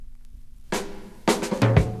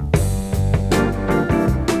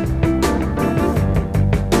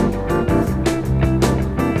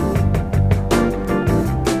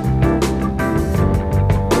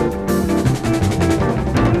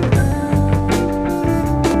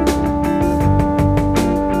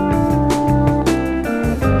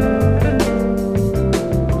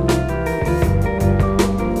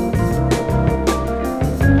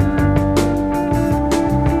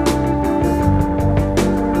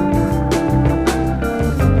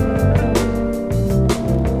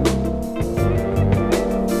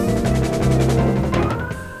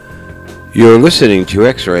You're listening to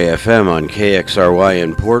X-Ray FM on KXRY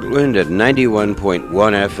in Portland at 91.1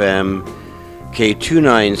 FM,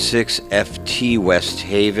 K296FT West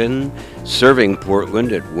Haven, serving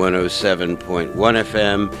Portland at 107.1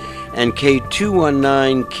 FM, and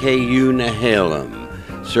K219KU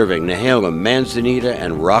Nehalem, serving Nehalem, Manzanita,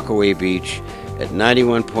 and Rockaway Beach at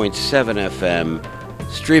 91.7 FM,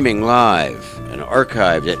 streaming live and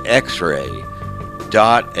archived at xray.fm.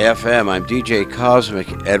 I'm DJ Cosmic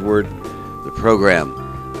Edward. The program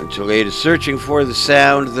until 8 is searching for the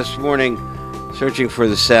sound this morning, searching for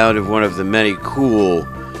the sound of one of the many cool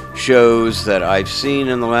shows that I've seen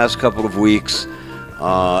in the last couple of weeks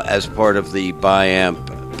as part of the BIAMP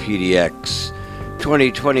PDX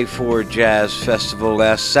 2024 Jazz Festival.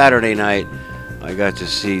 Last Saturday night, I got to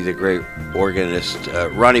see the great organist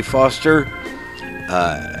Ronnie Foster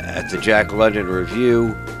at the Jack London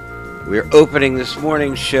Review. We're opening this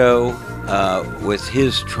morning's show with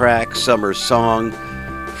his track, Summer Song,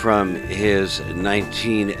 from his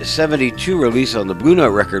 1972 release on the Blue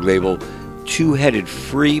Note record label, Two-Headed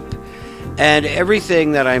Freep. And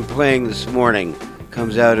everything that I'm playing this morning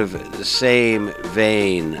comes out of the same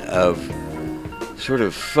vein of sort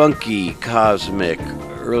of funky, cosmic,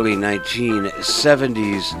 early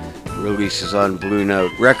 1970s releases on Blue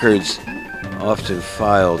Note records, often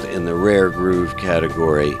filed in the rare groove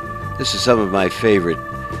category. This is some of my favorite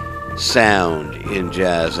sound in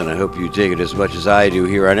jazz, and I hope you dig it as much as I do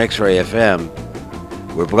here on X-Ray FM,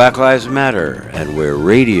 where Black Lives Matter and where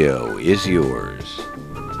radio is yours.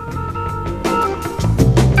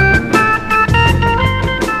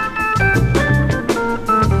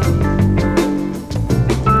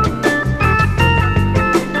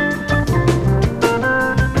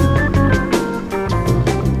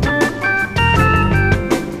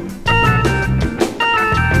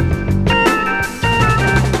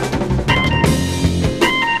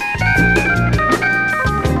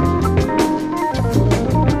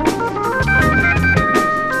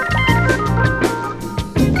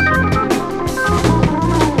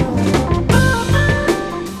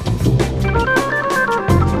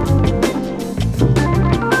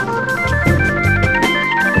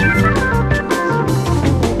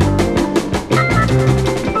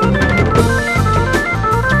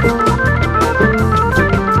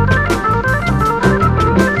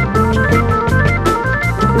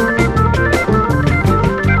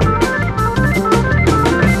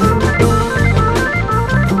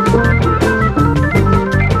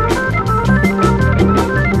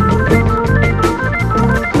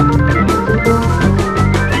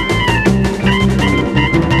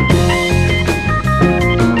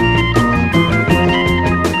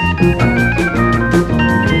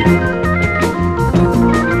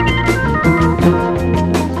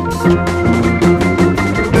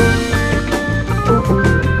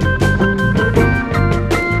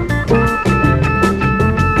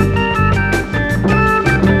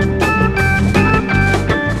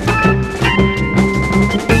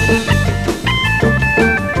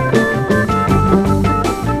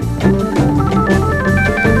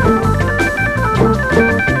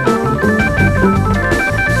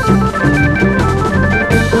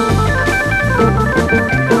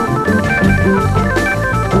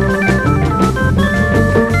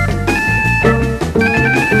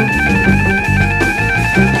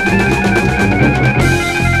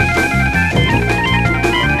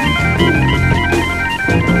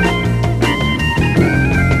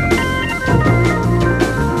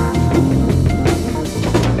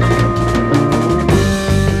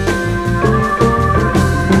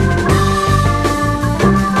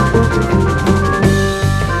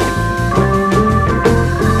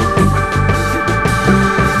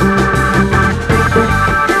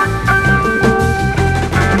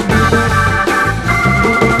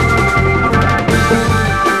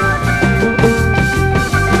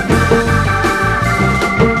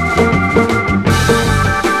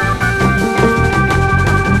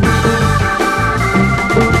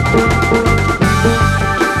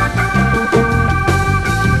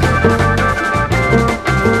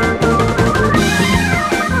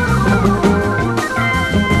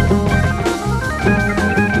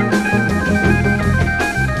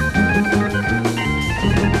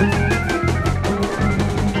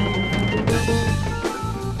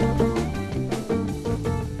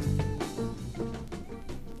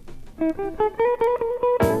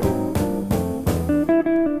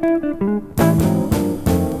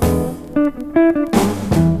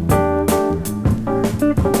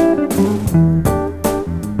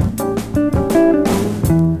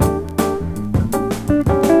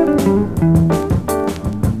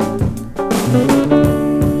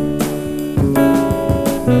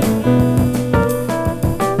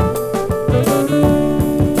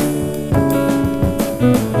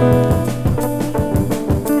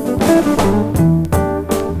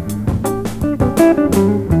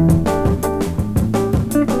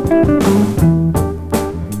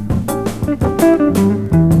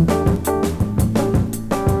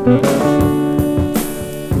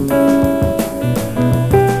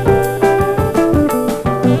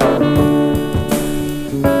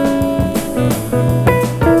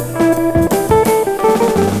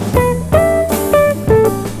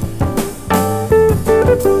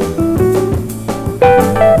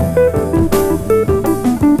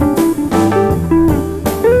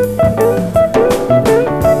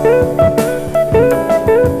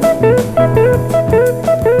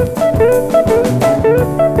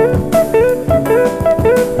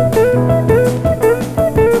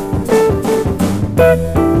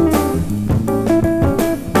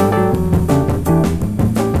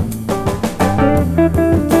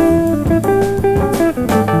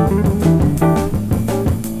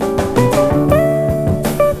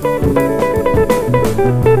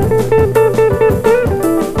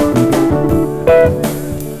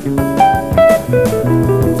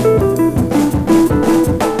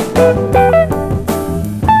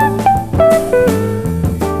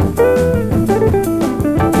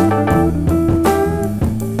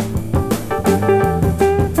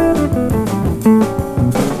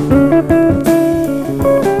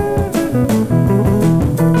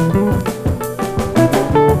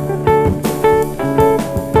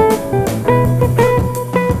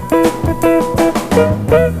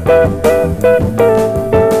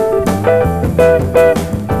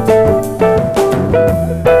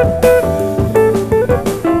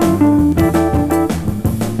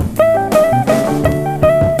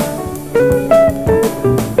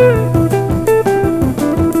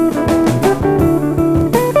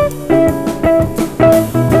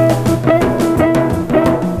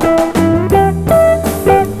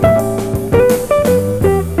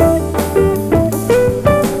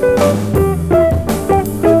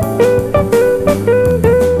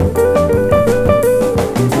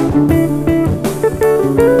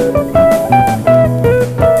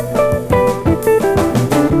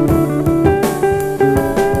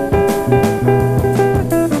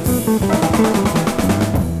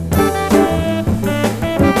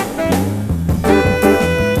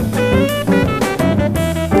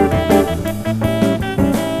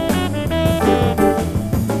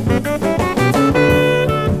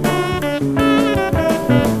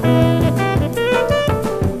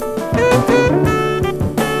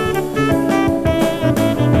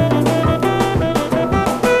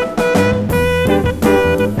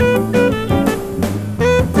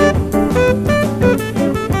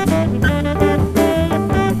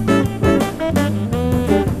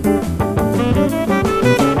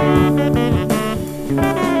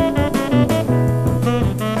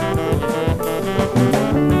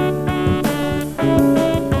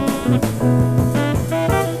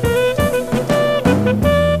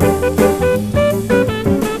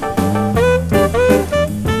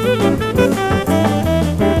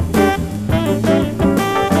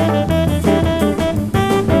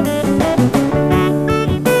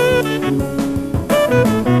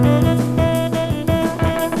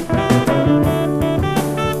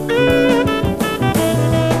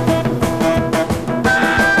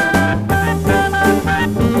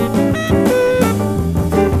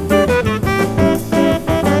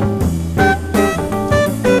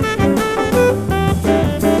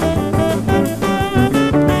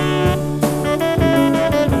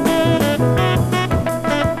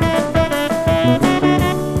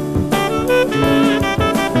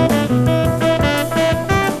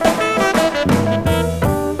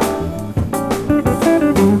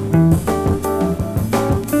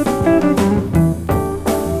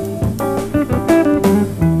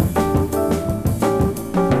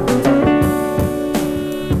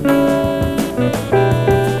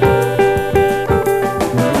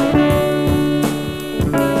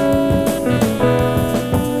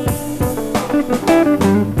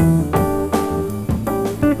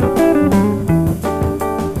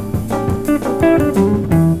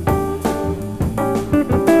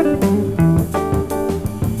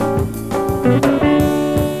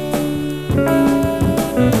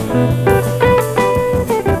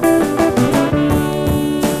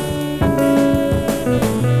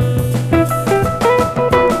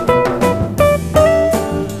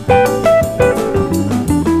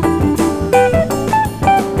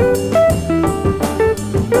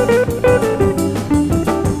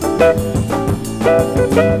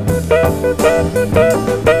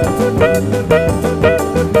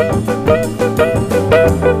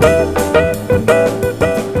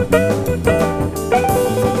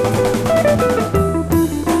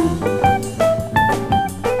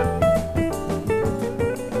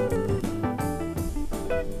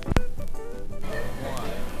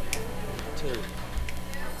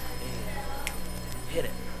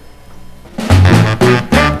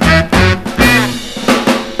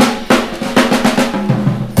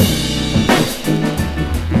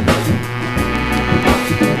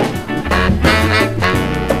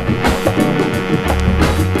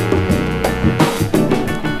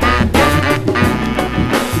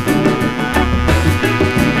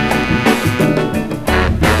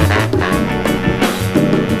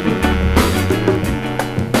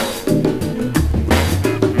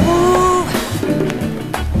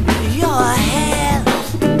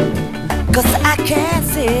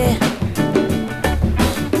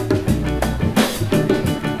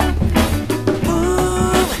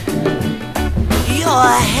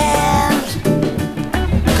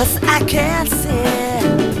 can see.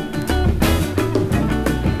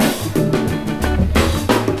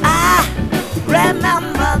 I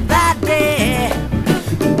remember that day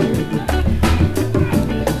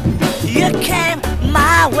you came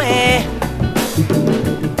my way.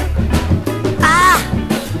 I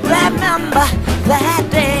remember that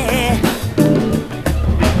day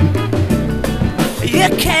you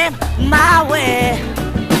came my way,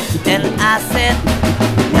 and I said,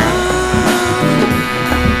 move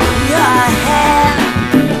your hand,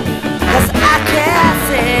 'cause I can't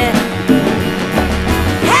see.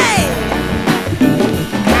 Hey,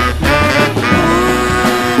 move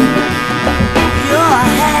your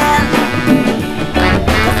hand,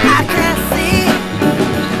 'cause I can't see.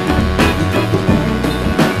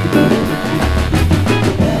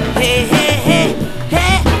 Hey, hey, hey,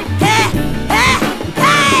 hey, hey, hey,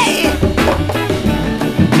 hey.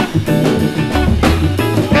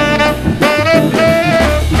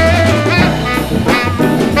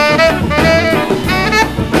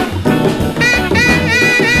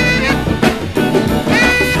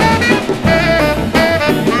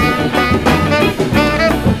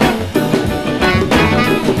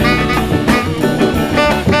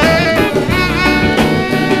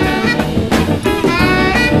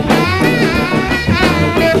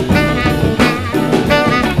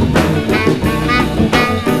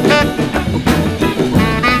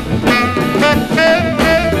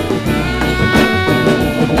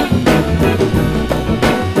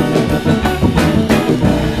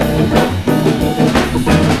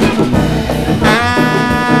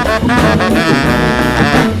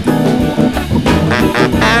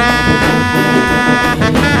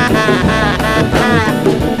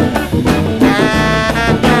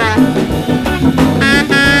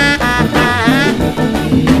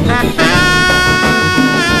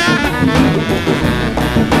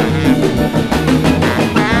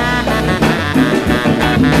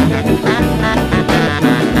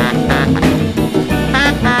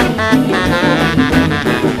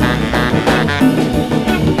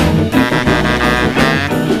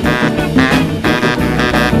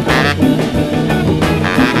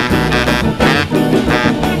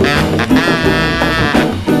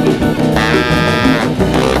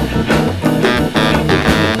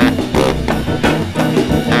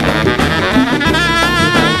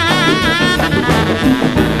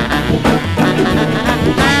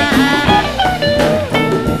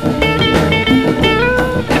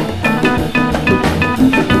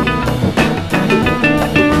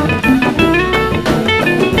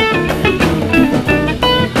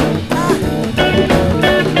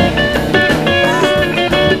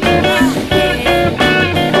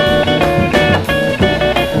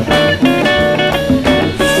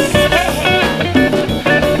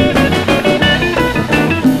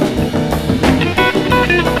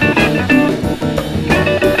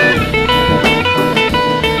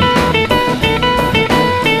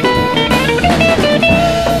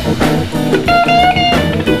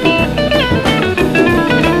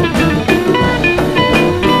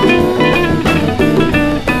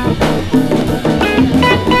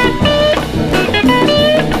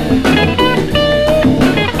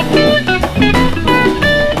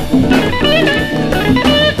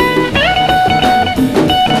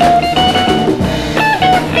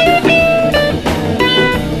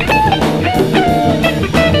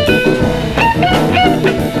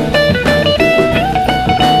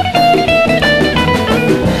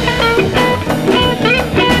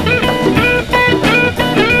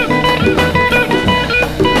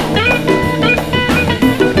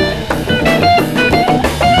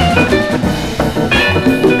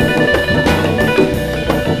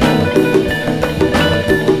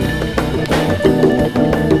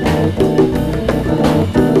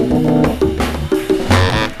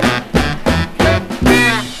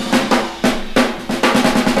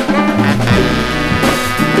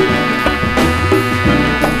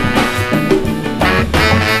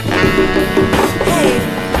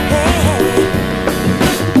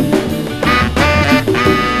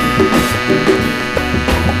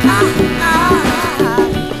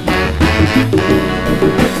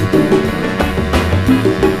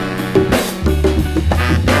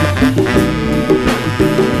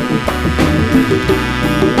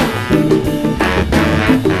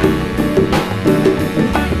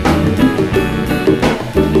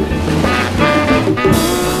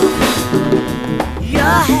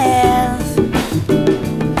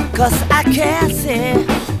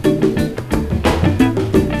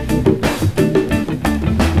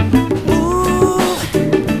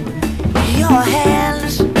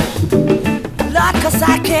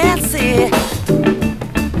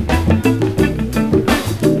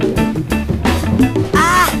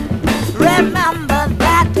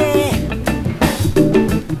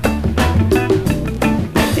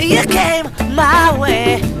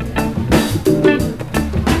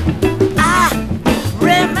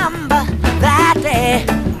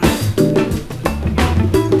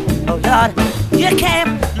 thought you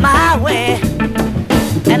came my way,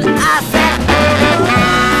 and I said,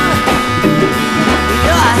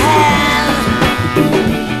 your hand,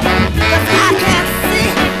 'cause I can't see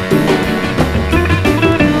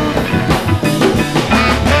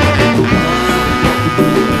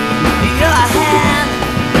your hand,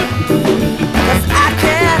 'cause I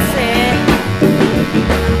can't see.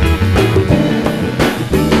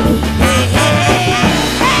 Hey, hey, hey,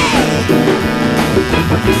 hey,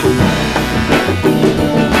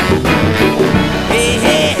 hey,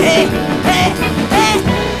 hey, hey, hey,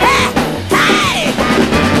 hey,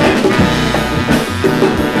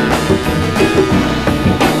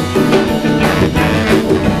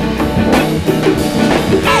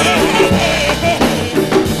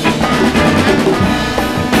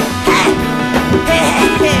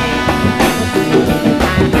 hey.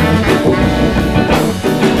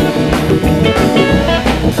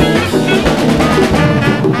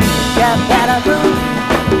 You better move.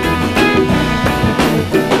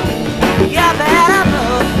 You better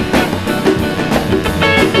move.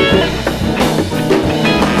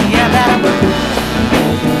 You better move.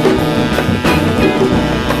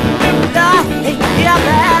 Lord, you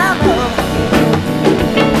better move.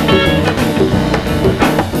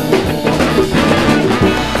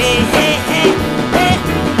 Hey, hey, hey, hey, hey,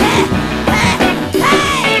 hey, hey.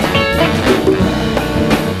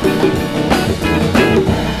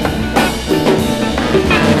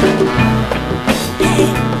 Hey,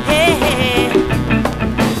 hey, hey.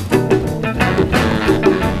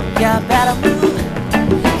 You better move.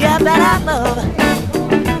 You better move.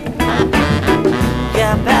 You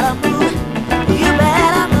better move. You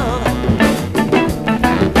better move.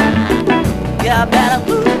 You better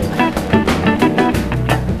move.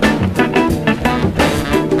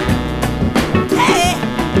 Hey,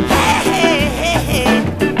 hey, hey, hey, hey.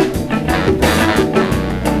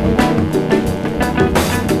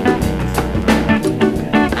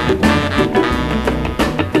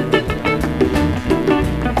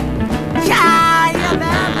 Yeah, you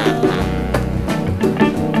better move.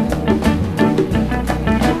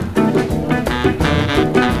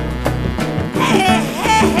 Hey,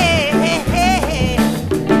 hey, hey, hey, hey, hey.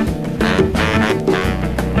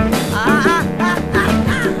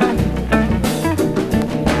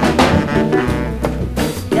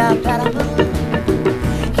 You better move.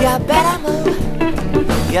 You better move.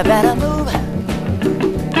 You better move.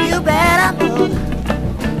 You better move.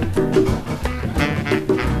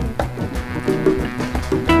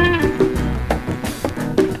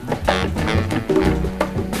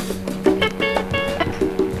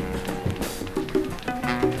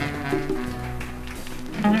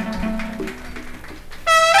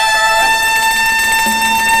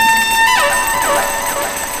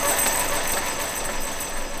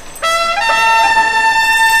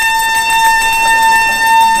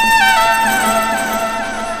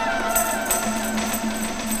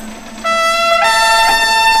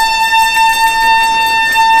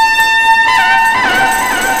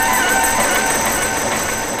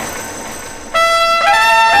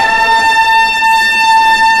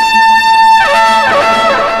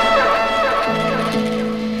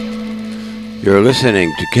 You're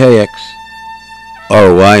listening to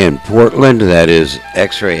KXRY in Portland, that is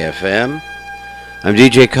X-Ray FM. I'm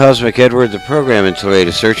DJ Cosmic Edward, the program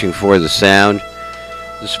insulator searching for the sound.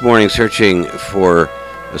 This morning searching for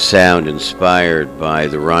a sound inspired by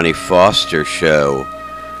the Ronnie Foster show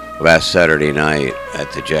last Saturday night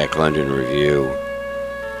at the Jack London Review.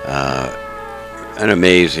 An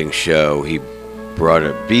amazing show. He brought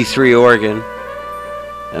a B3 organ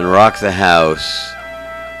and rocked the house.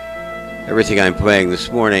 Everything I'm playing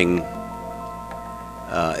this morning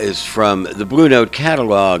is from the Blue Note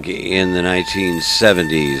catalog in the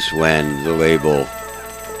 1970s when the label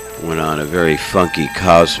went on a very funky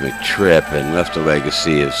cosmic trip and left a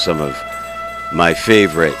legacy of some of my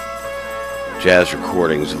favorite jazz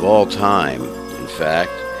recordings of all time, in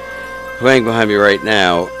fact. Playing behind me right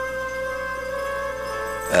now,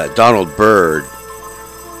 Donald Byrd.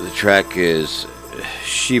 The track is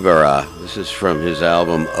Shibara. This is from his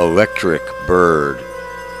album Electric Bird,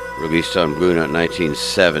 released on Blue Note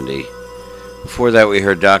 1970. Before that, we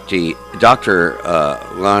heard Dr.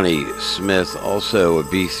 Lonnie Smith, also a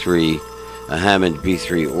Hammond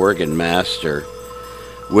B3 organ master,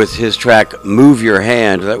 with his track Move Your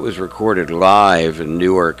Hand. That was recorded live in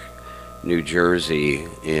Newark, New Jersey,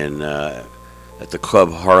 at the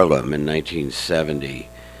Club Harlem in 1970,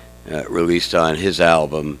 released on his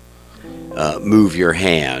album Move Your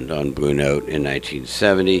Hand on Blue Note in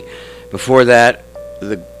 1970. Before that,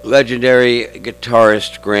 the legendary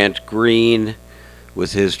guitarist Grant Green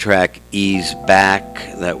with his track Ease Back.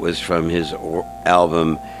 That was from his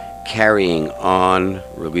album Carrying On,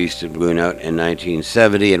 released in Blue Note in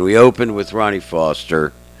 1970. And we opened with Ronnie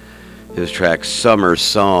Foster, his track Summer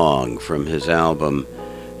Song from his album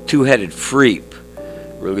Two-Headed Freep,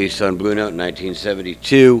 released on Blue Note in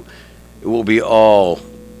 1972. It will be all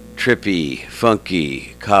trippy,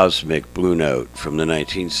 funky, cosmic Blue Note from the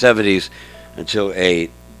 1970s until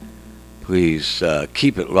 8. Please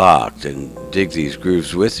keep it locked and dig these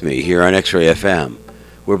grooves with me here on X-Ray FM,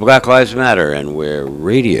 where Black Lives Matter and where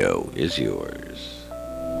radio is yours.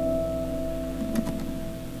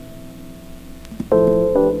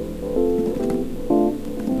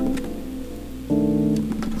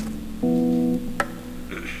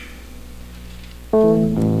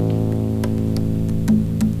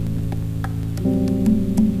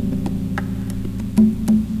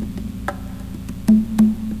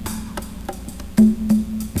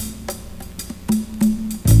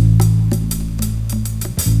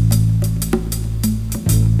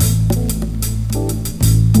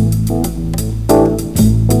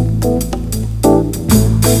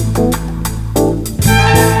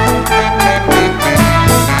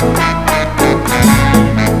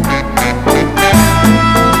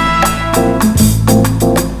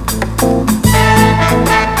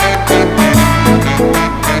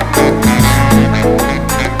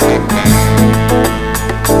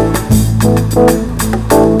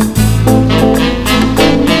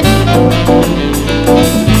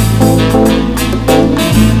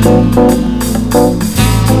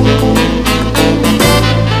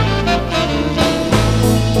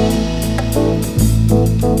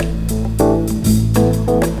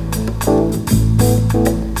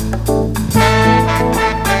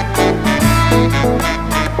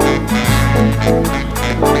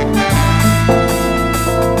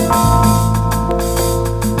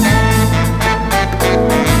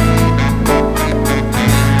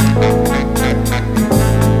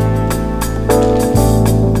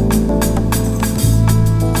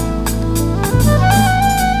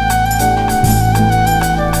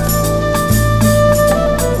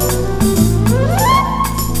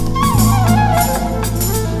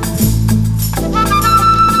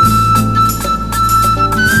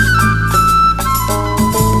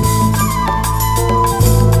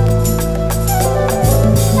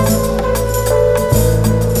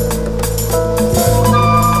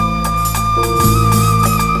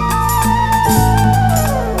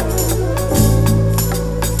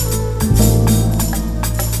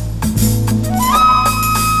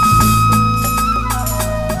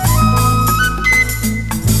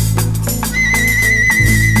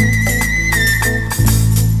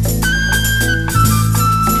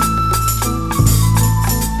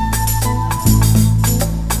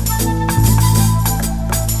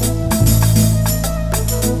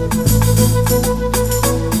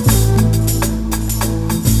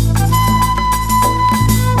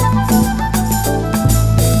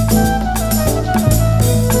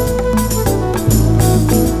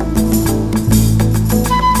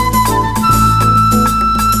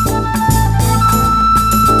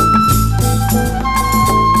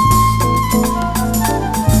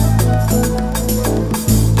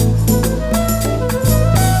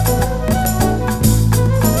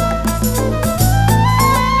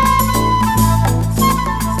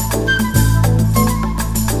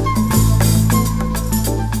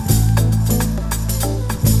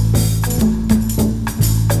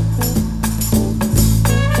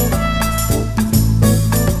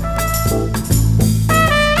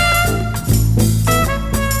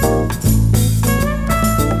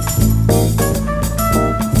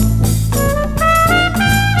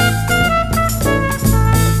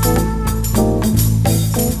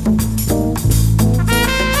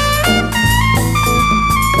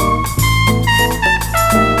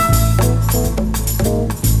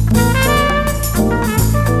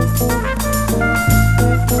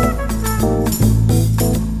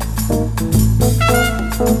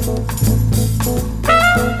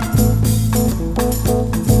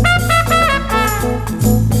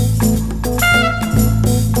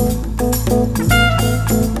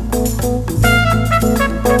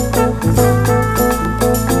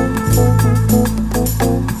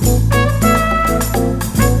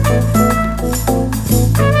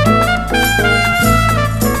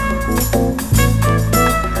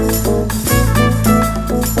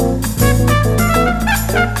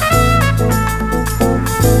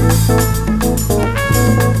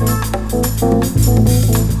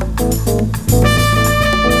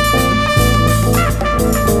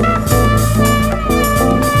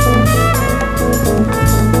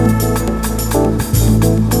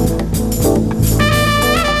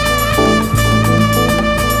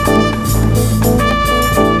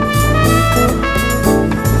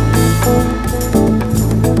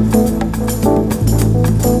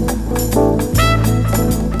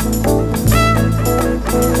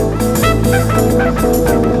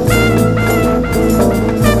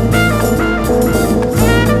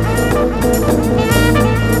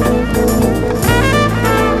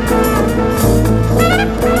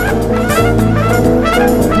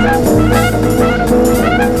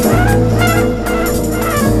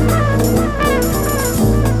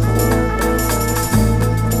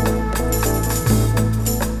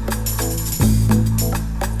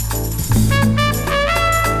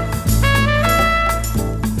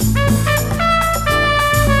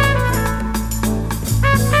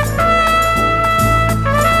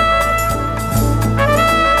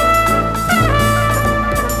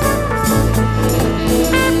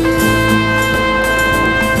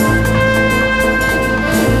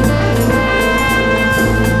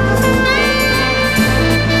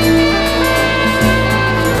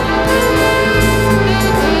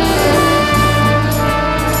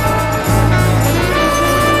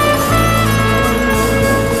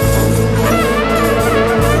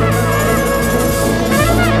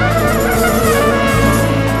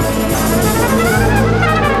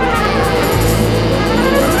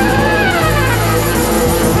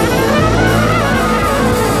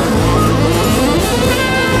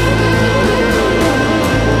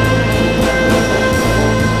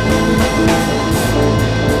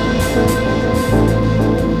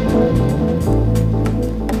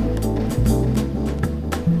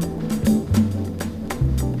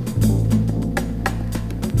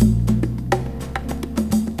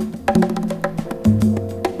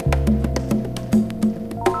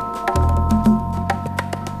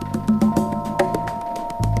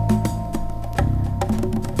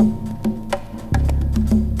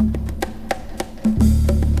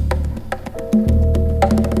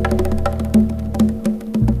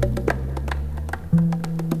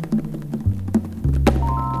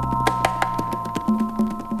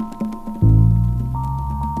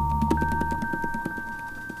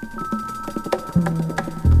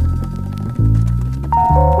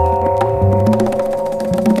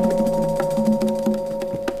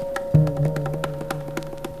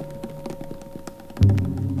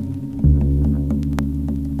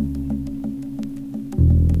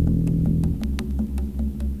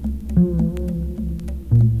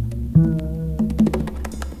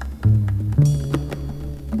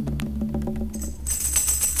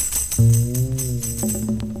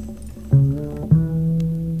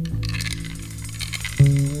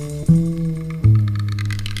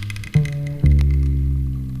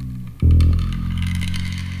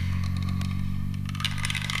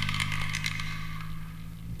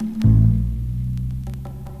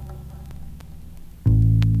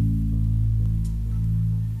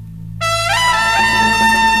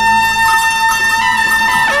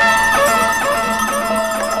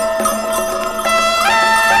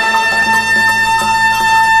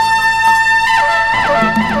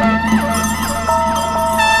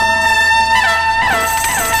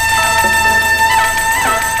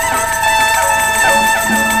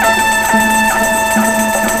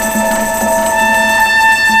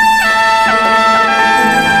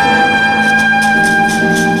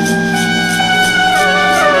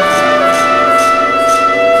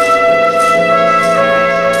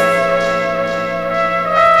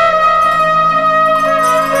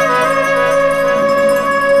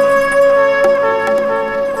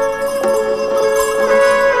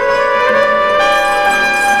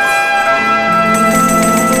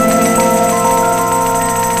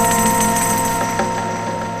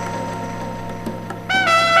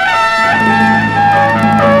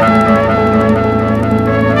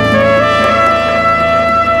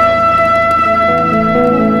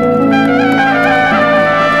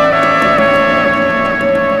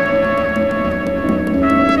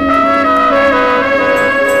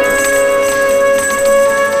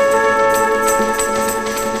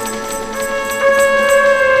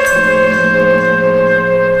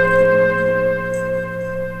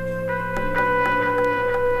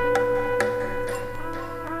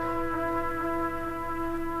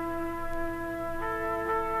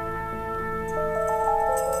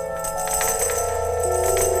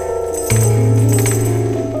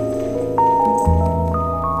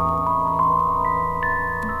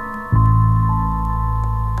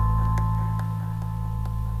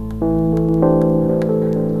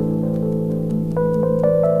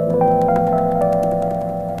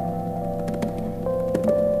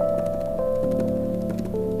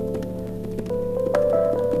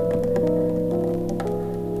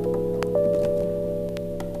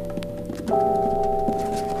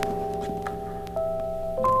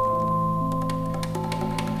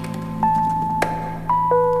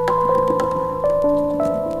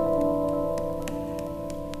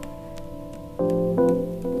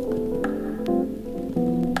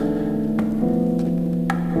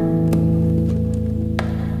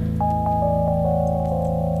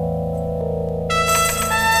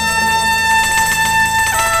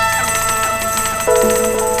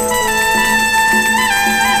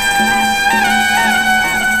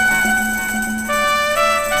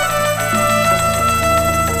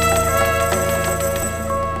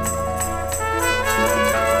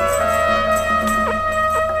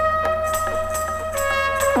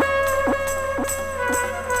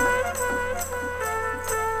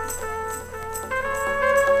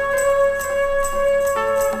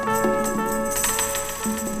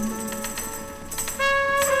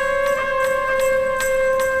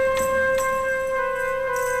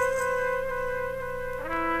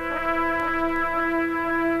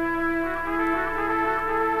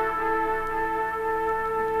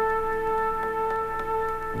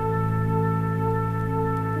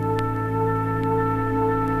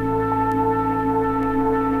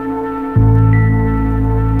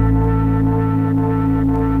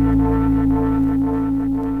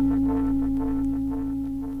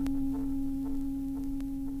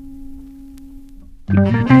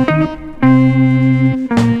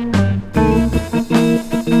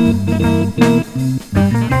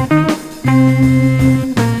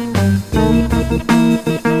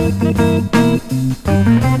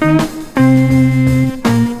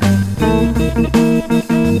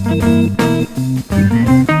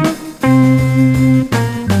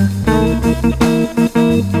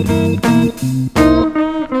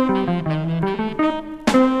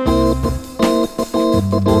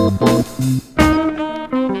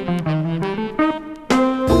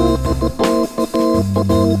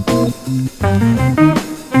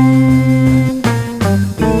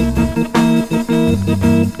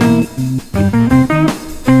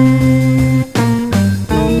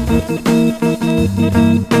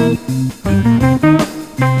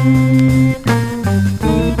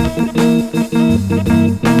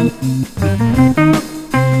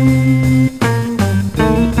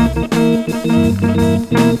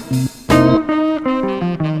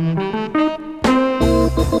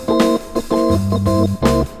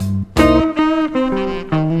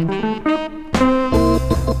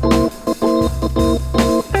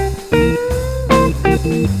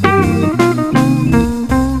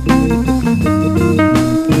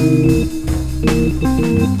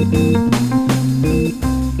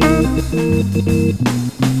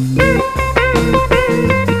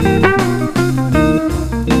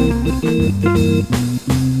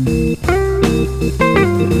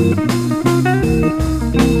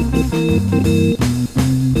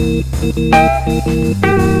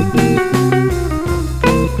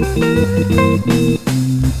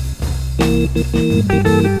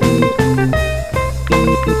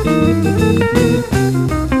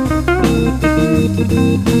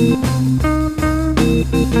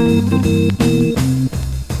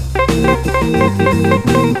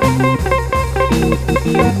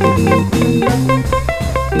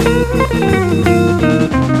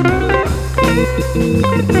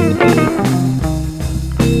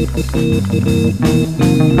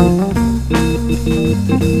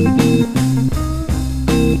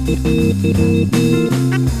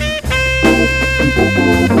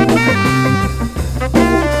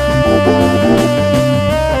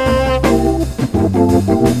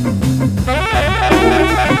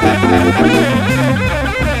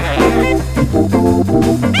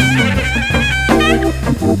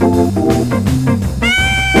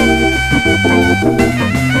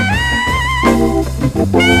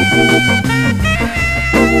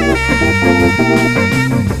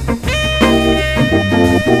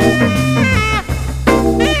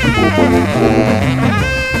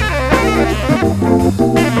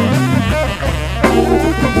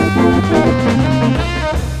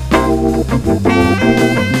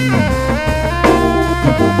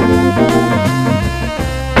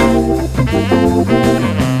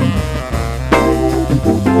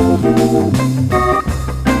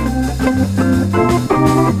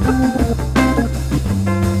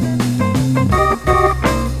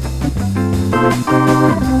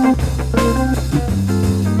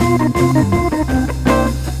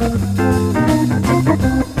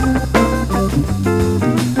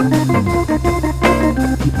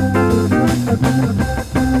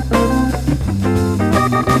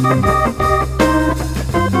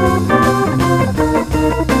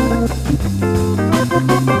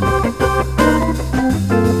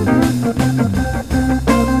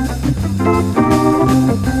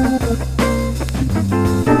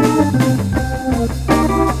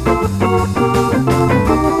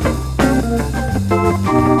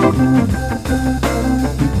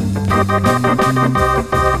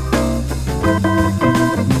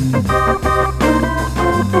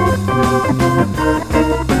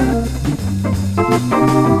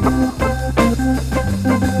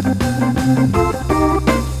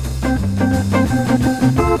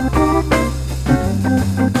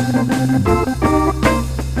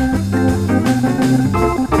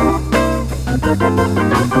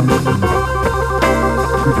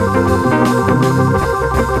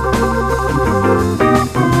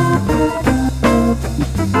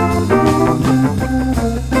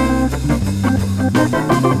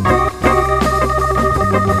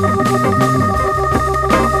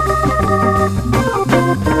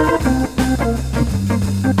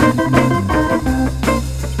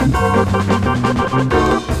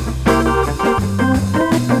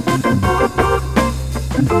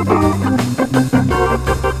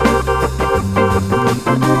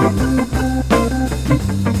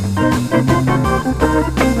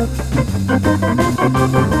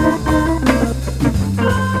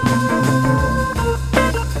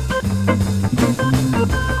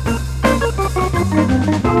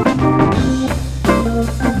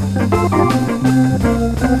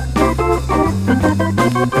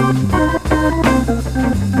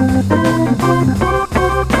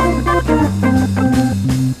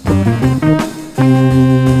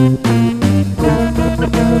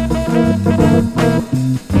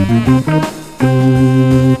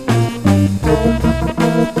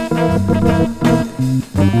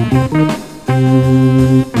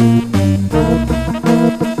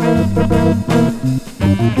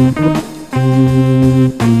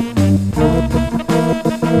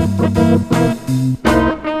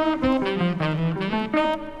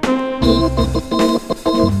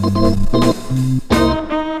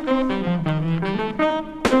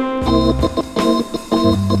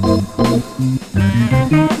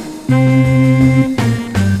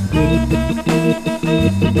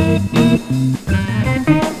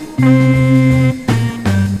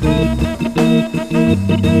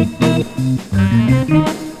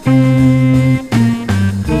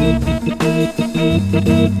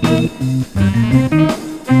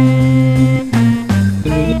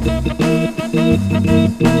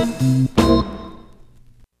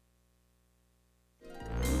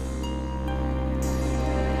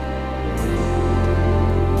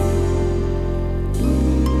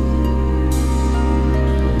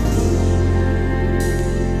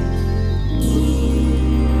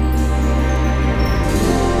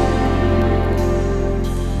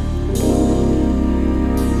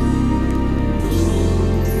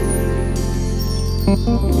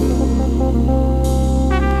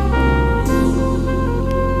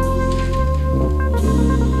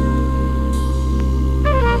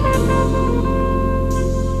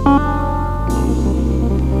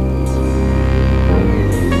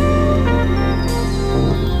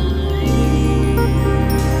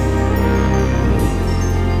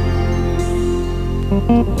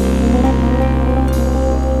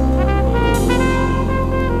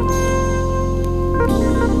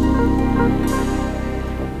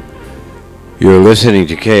 You're listening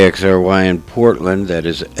to KXRY in Portland, that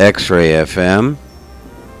is X-Ray FM.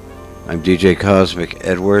 I'm DJ Cosmic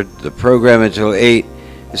Edward. The program until 8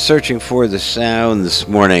 is searching for the sound this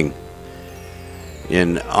morning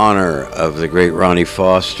in honor of the great Ronnie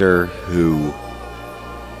Foster, who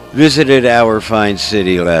visited our fine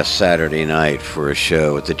city last Saturday night for a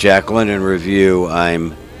show at the Jack London Review.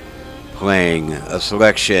 I'm playing a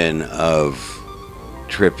selection of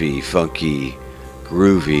trippy, funky,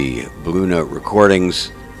 groovy Blue Note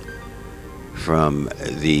recordings from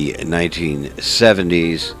the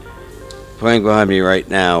 1970s. Playing behind me right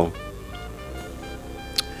now,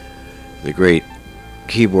 the great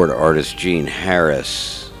keyboard artist Gene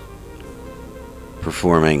Harris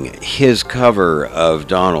performing his cover of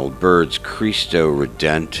Donald Byrd's Cristo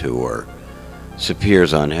Redentor. This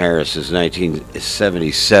appears on Harris's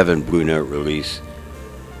 1977 Blue Note release,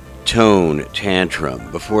 Tone Tantrum.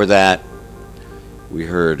 Before that, we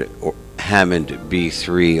heard Hammond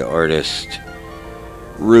B3 artist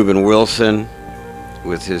Reuben Wilson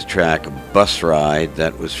with his track Bus Ride.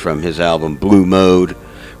 That was from his album Blue Mode,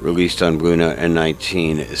 released on Blue Note in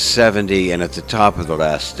 1970. And at the top of the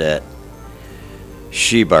last set,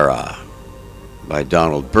 Shibara by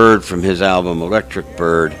Donald Byrd from his album Electric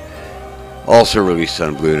Bird, also released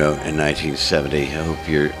on Blue Note in 1970. I hope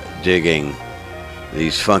you're digging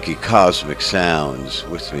these funky cosmic sounds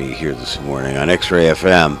with me here this morning on X-Ray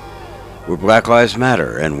FM. where Black Lives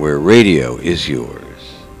Matter and where radio is yours.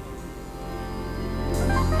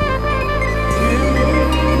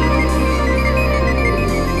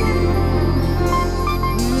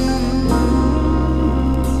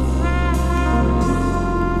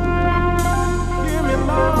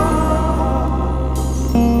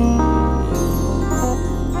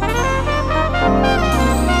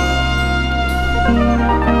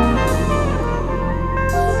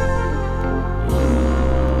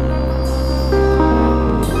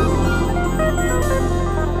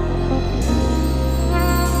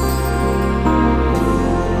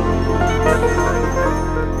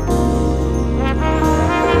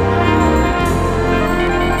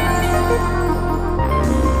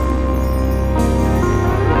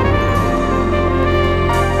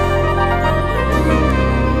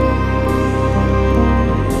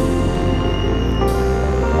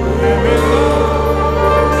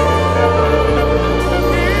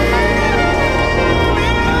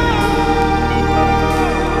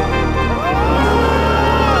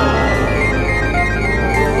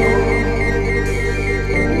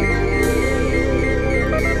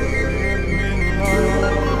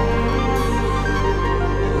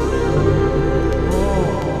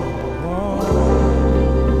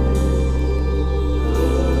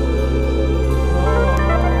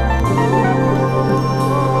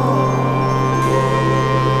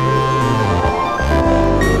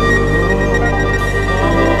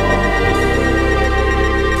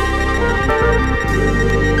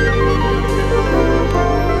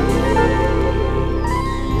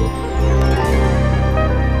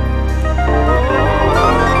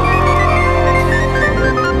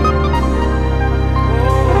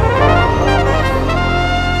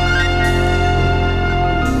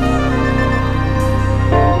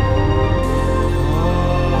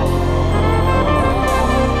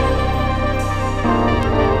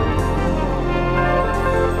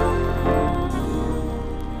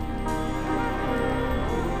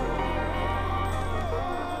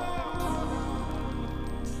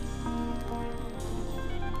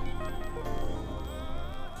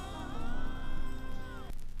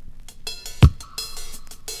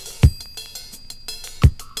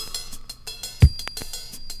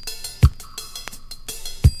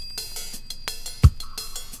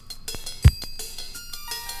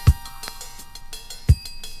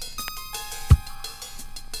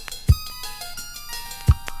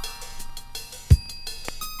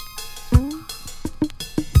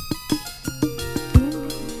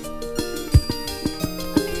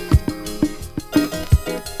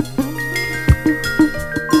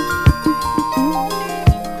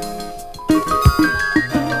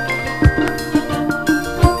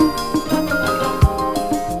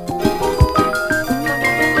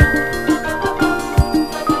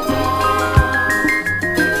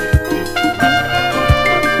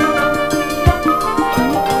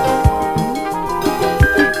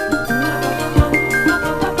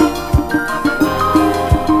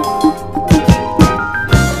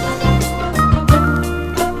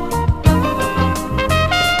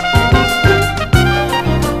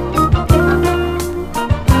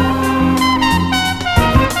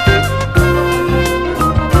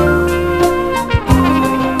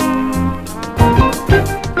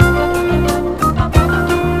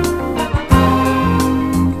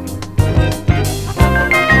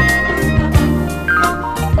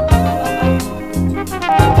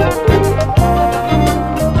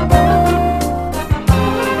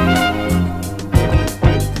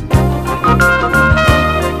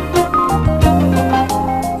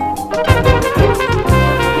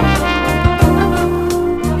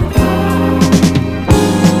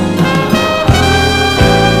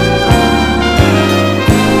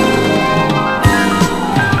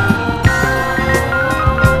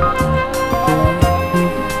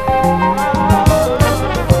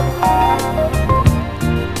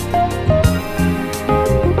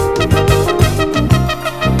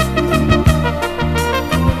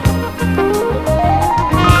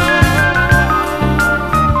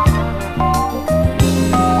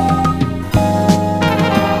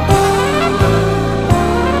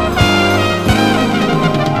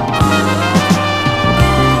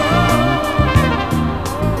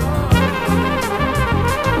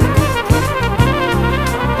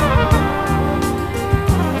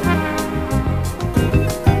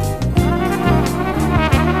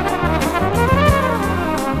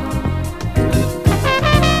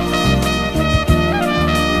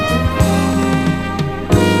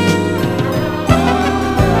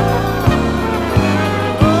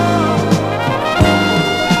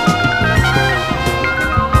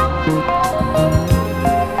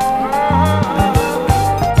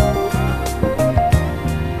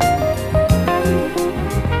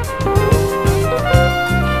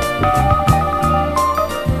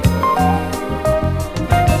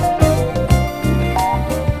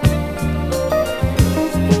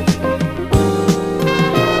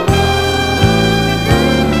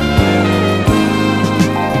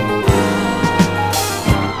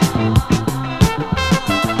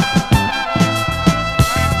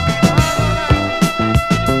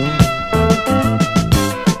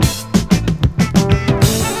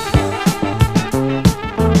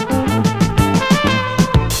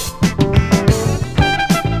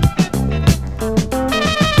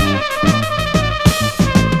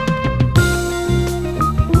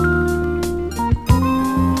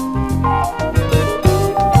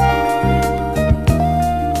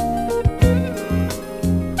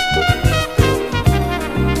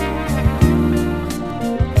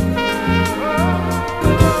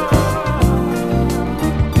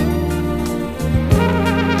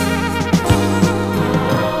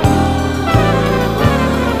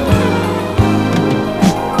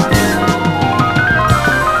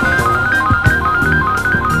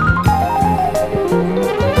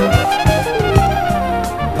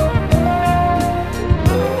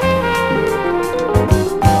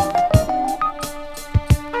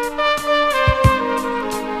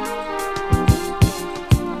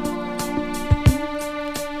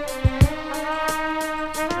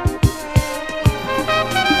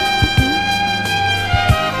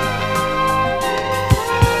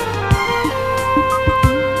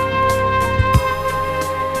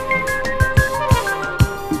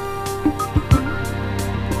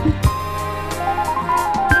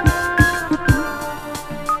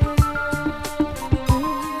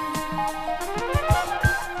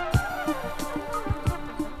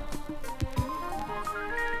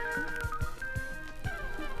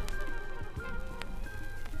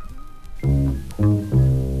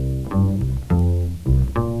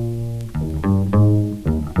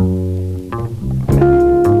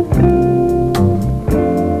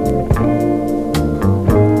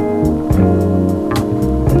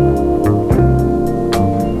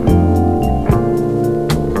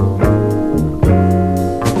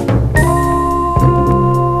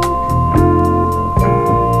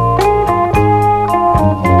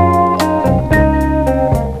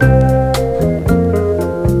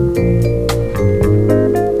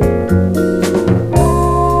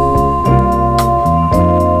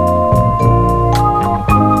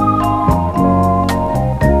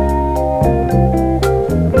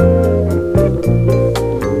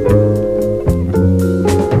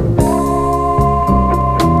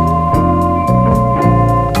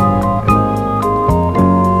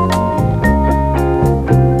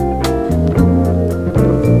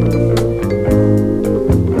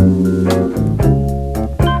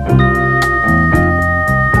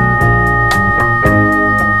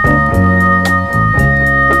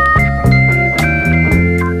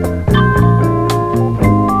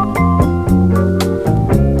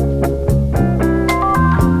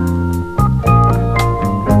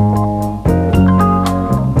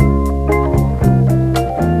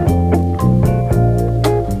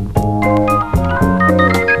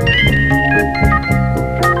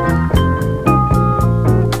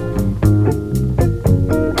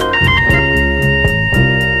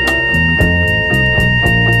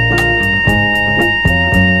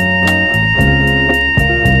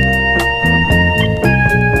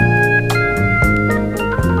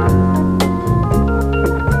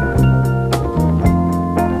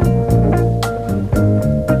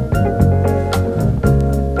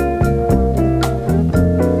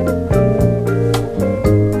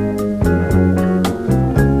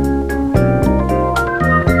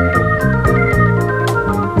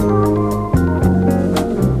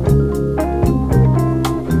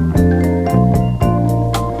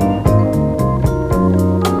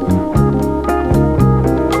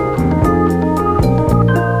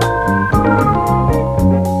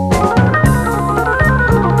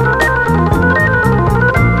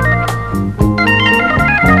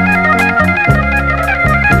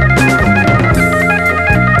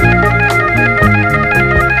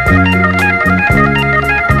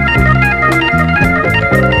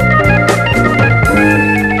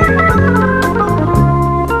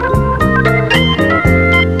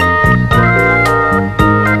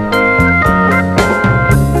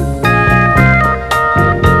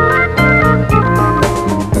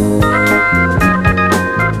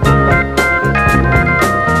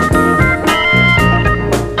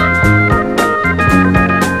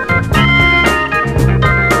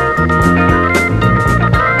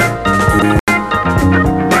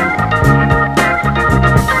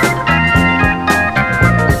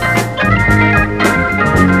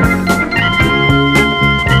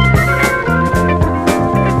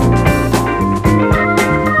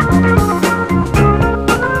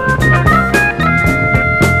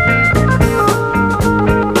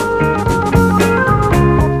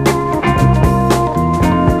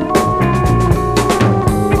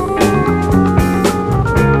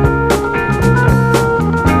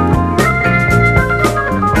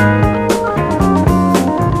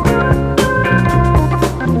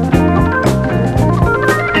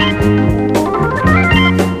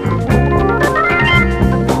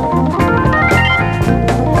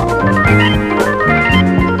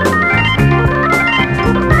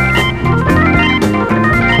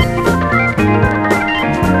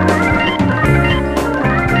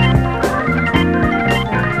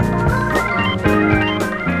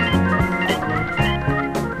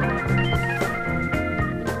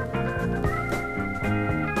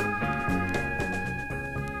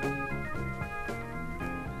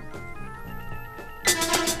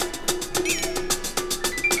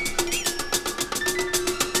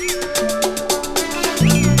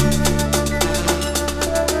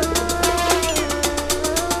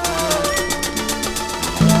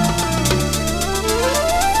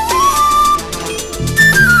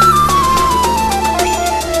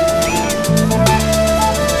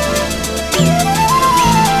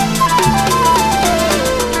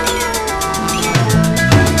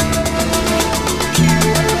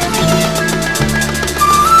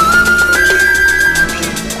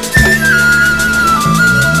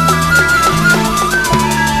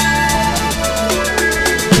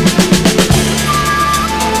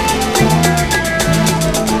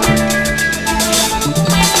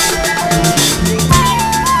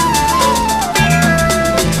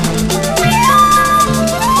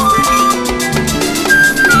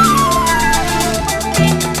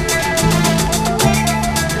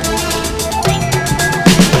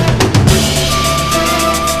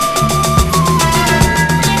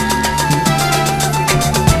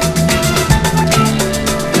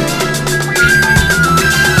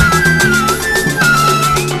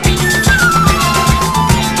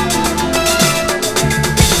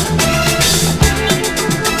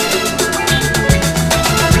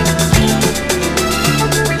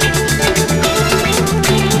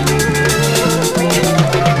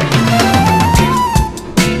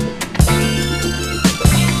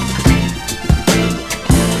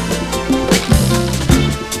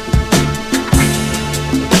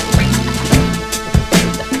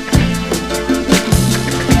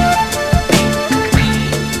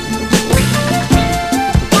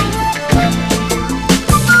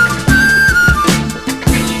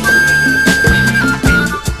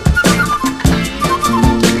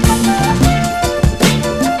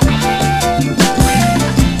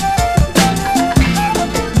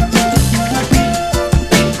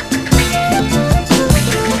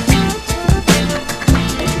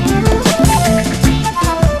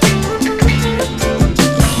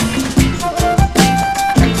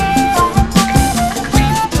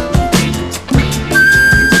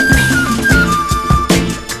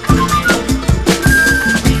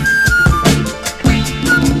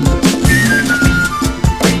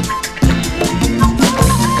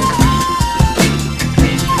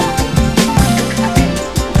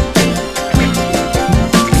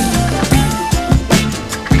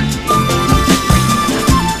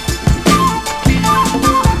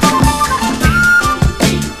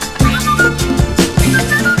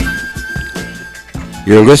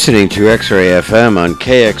 You're listening to X-Ray FM on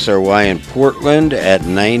KXRY in Portland at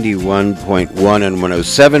 91.1 and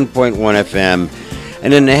 107.1 FM,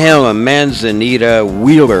 and in Nehalem, Manzanita,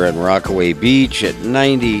 Wheeler, and Rockaway Beach at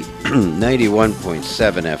 91.7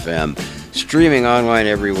 FM, streaming online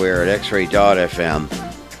everywhere at xray.fm.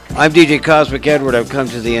 I'm DJ Cosmic Edward. I've come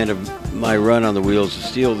to the end of my run on the Wheels of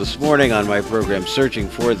Steel this morning on my program Searching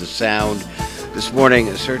for the Sound. This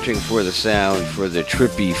morning, searching for the sound for the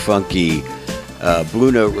trippy, funky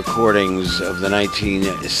Blue Note recordings of the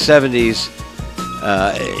 1970s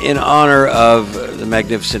in honor of the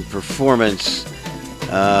magnificent performance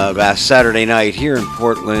last Saturday night here in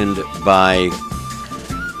Portland by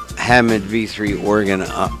Hammond V3 organ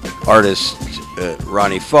artist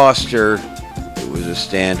Ronnie Foster, who was a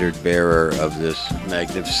standard bearer of this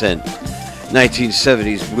magnificent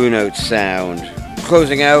 1970s Blue Note sound.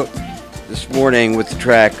 Closing out this morning with the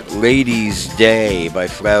track Ladies' Day by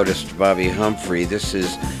flautist Bobby Humphrey. This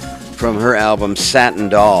is from her album Satin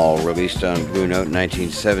Doll, released on Blue Note in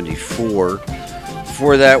 1974.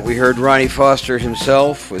 Before that, we heard Ronnie Foster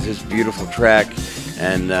himself with his beautiful track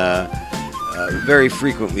and very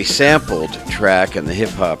frequently sampled track in the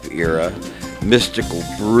hip-hop era, Mystical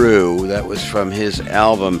Brew. That was from his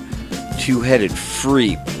album Two-Headed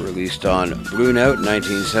Freak, released on Blue Note in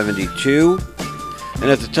 1972. And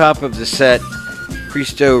at the top of the set,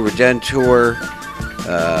 Cristo Redentor,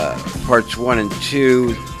 parts 1 and 2,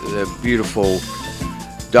 the beautiful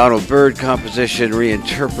Donald Byrd composition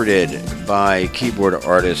reinterpreted by keyboard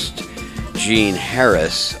artist Gene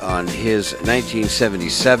Harris on his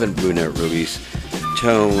 1977 Blue Note release,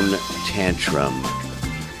 Tone Tantrum.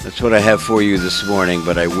 That's what I have for you this morning,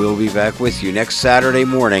 but I will be back with you next Saturday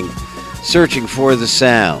morning, searching for the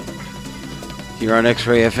sound. Here on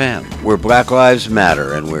X-Ray FM, where Black Lives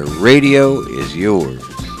Matter and where radio is yours.